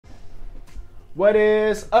What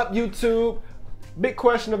is up, YouTube? Big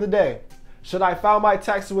question of the day. Should I file my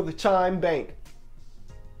taxes with the Chime Bank?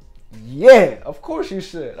 Yeah, of course you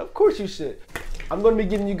should. Of course you should. I'm going to be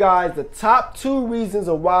giving you guys the top 2 reasons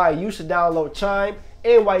of why you should download Chime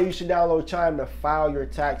and why you should download Chime to file your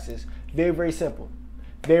taxes. Very, very simple.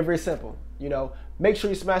 Very, very simple. You know, make sure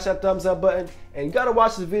you smash that thumbs up button, and you got to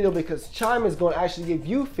watch this video because Chime is going to actually give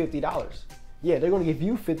you $50. Yeah, they're going to give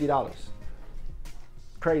you $50.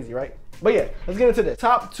 Crazy, right? But yeah, let's get into this.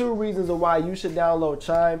 Top 2 reasons of why you should download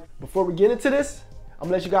Chime. Before we get into this, I'm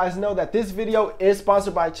gonna let you guys know that this video is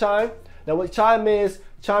sponsored by Chime. Now what Chime is,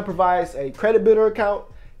 Chime provides a credit builder account,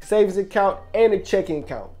 savings account, and a checking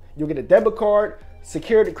account. You'll get a debit card,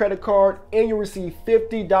 security credit card, and you'll receive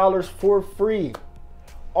 $50 for free.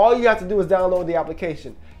 All you have to do is download the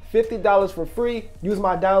application. $50 for free, use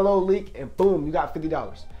my download link, and boom, you got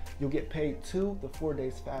 $50. You'll get paid 2 to 4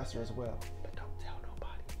 days faster as well.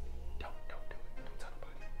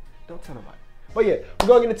 Don't tell nobody. But yeah, we're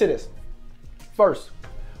gonna get into this. First,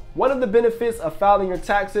 one of the benefits of filing your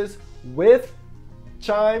taxes with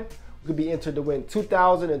Chime, you could be entered to win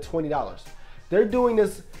 $2,020. They're doing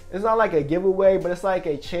this, it's not like a giveaway, but it's like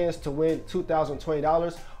a chance to win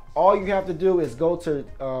 $2,020. All you have to do is go to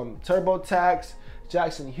TurboTax,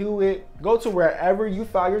 Jackson Hewitt, go to wherever you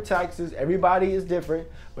file your taxes. Everybody is different,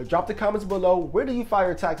 but drop the comments below. Where do you file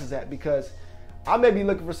your taxes at? Because I may be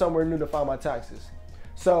looking for somewhere new to file my taxes.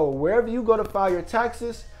 So wherever you go to file your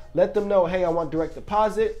taxes, let them know, hey, I want direct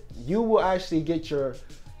deposit. You will actually get your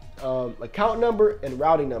account number and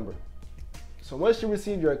routing number. So once you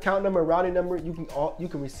receive your account number and routing number, you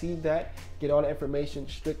can receive that, get all the information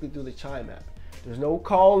strictly through the Chime app. There's no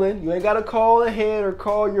calling. You ain't got to call ahead or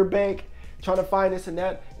call your bank trying to find this and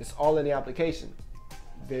that. It's all in the application.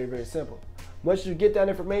 Very, very simple. Once you get that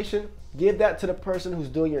information, give that to the person who's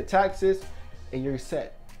doing your taxes, and you're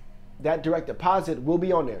set. That direct deposit will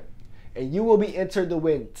be on there, and you will be entered to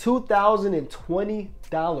win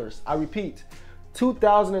 $2,020. I repeat,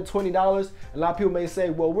 $2,020. A lot of people may say,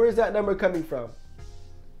 well, where's that number coming from?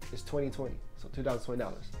 It's 2020, so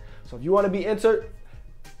 $2,020. So if you want to be entered,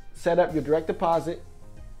 set up your direct deposit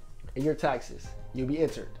and your taxes. You'll be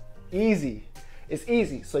entered. Easy. It's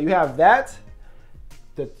easy. So you have that.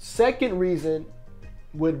 The second reason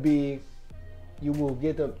would be you will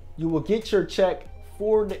get your check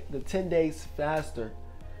 4 to 10 days faster.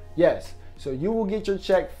 Yes, so you will get your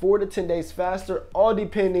check 4 to 10 days faster, all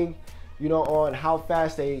depending, you know, on how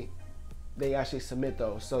fast they actually submit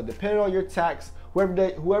those. So depending on your tax,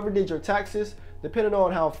 whoever did your taxes, depending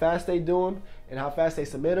on how fast they do them and how fast they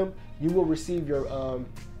submit them, you will receive your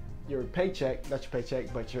paycheck, not your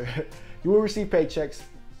paycheck, but you will receive paychecks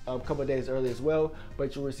a couple of days early as well,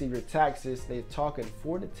 but you'll receive your taxes, they're talking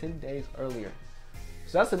 4 to 10 days earlier.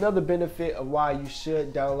 So that's another benefit of why you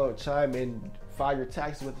should download Chime and file your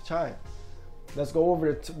taxes with the Chime. Let's go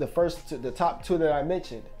over the top 2 that I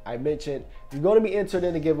mentioned. You're going to be entered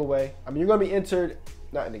in a giveaway. I mean, you're going to be entered,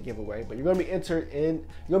 not in a giveaway, but you're going to be entered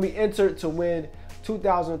to win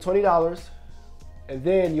 $2,020, and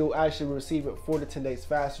then you'll actually receive it 4 to 10 days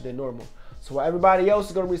faster than normal. So while everybody else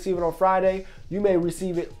is going to receive it on Friday, you may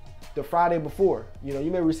receive it the Friday before. You know,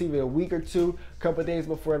 you may receive it a week or 2, a couple of days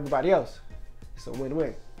before everybody else. So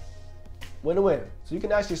win-win. Win-win. So you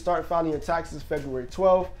can actually start filing your taxes February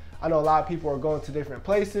 12th. I know a lot of people are going to different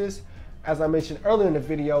places. As I mentioned earlier in the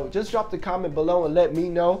video, just drop the comment below and let me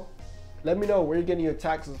know. Let me know where you're getting your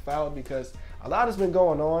taxes filed, because a lot has been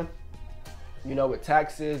going on, you know, with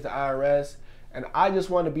taxes, the IRS, and I just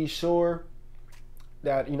want to be sure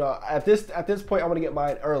that, you know, at this point, I want to get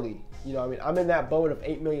mine early. You know, I mean, I'm in that boat of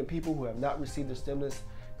 8 million people who have not received their stimulus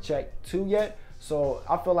check 2 yet. So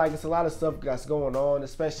I feel like it's a lot of stuff that's going on,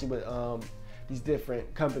 especially with these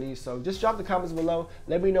different companies. So just drop the comments below.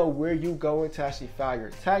 Let me know where you're going to actually file your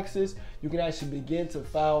taxes. You can actually begin to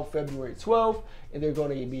file February 12th, and they're going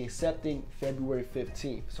to be accepting February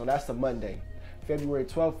 15th. So that's a Monday. February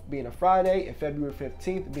 12th being a Friday and February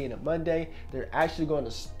 15th being a Monday. They're actually going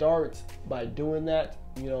to start by doing that.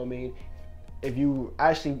 You know what I mean? If you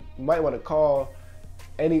might want to call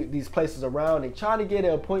any of these places around and try to get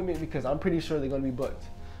an appointment, because I'm pretty sure they're going to be booked.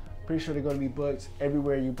 Pretty sure they're going to be booked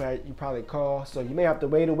everywhere you probably call. So you may have to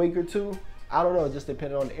wait a week or 2. I don't know, just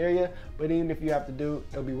depending on the area. But even if you have to do,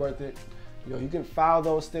 it'll be worth it. You know, you can file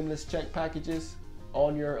those stimulus check packages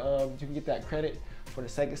on your, you can get that credit for the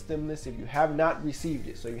second stimulus if you have not received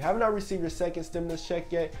it. So if you have not received your second stimulus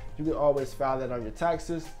check yet, you can always file that on your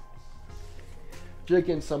taxes.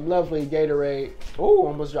 Drinking some lovely Gatorade. Oh,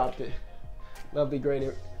 almost dropped it. Lovely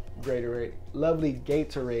Gatorade. Lovely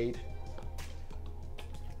Gatorade.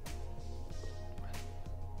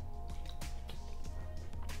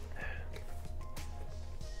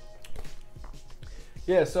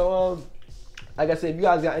 Yeah, so like I said, if you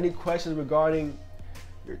guys got any questions regarding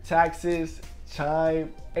your taxes,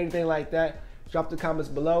 Chime, anything like that, drop the comments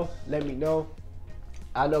below. Let me know.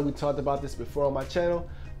 I know we talked about this before on my channel,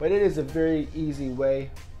 but it is a very easy way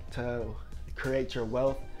to create your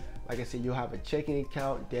wealth. Like I said, you'll have a checking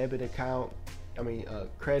account, debit account,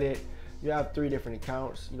 credit. You have 3 different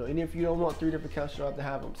accounts. You know, and if you don't want 3 different accounts, you don't have to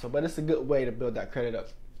have them. So, but it's a good way to build that credit up.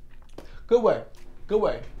 Good way, good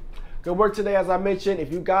way. Good work today, as I mentioned.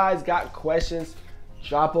 If you guys got questions,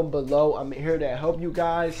 drop them below. I'm here to help you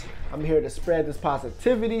guys. I'm here to spread this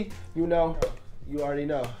positivity. You know, you already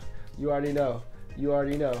know. You already know. You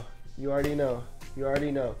already know. You already know. You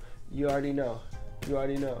already know. You already know. You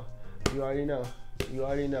already know. You already know. You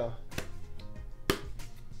already know.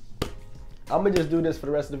 I'm gonna just do this for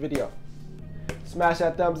the rest of the video. Smash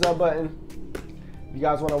that thumbs up button. If you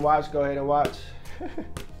guys want to watch, go ahead and watch.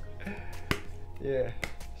 Yeah.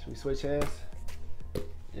 Should we switch hands?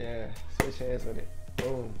 Yeah, switch hands with it.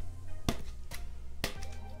 Boom.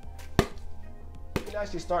 You can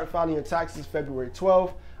actually start filing your taxes February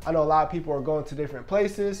 12th. I know a lot of people are going to different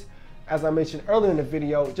places. As I mentioned earlier in the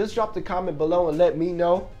video, just drop the comment below and let me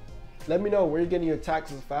know. Let me know where you're getting your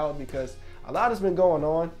taxes filed, because a lot has been going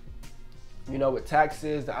on, you know, with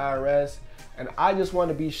taxes, the IRS, and I just want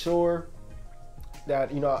to be sure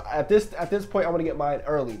that, you know, at this point, I want to get mine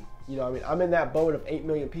early. You know, I mean, I'm in that boat of 8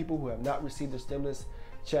 million people who have not received their stimulus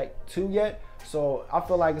check 2 yet. So I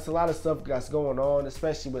feel like it's a lot of stuff that's going on,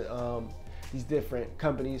 especially with these different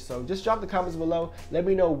companies. So just drop the comments below. Let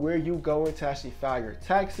me know where you going to actually file your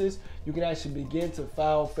taxes. You can actually begin to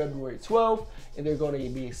file February 12th, and they're going to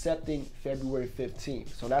be accepting February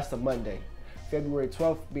 15th. So that's the Monday. February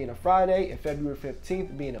 12th being a Friday and February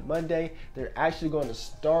 15th being a Monday. They're actually going to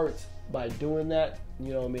start by doing that.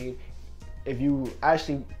 You know what I mean? If you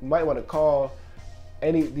actually might want to call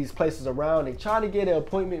any of these places around and try to get an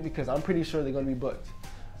appointment, because I'm pretty sure they're going to be booked.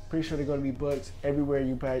 Pretty sure they're going to be booked everywhere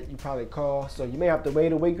you probably call. So you may have to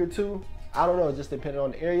wait a week or 2. I don't know, just depending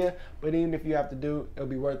on the area. But even if you have to do, it'll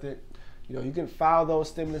be worth it. You know, you can file those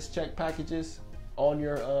stimulus check packages on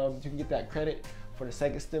your, you can get that credit for the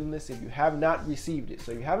second stimulus if you have not received it.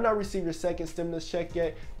 So if you have not received your second stimulus check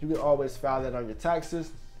yet, you can always file that on your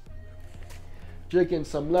taxes. Drinking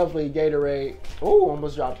some lovely Gatorade. Oh,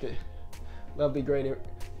 almost dropped it. Lovely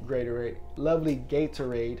Gatorade. Lovely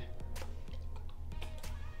Gatorade.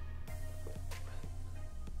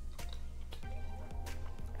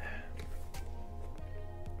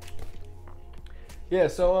 Yeah,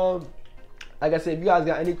 so like I said, if you guys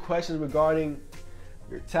got any questions regarding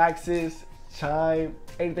your taxes, Chime,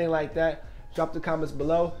 anything like that, drop the comments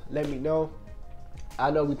below. Let me know.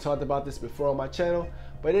 I know we talked about this before on my channel,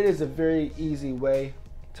 but it is a very easy way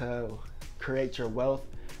to create your wealth.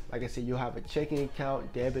 Like I said, you'll have a checking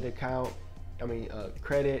account, debit account,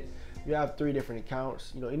 credit. You have 3 different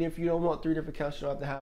accounts. You know, and if you don't want 3 different accounts, you don't have to have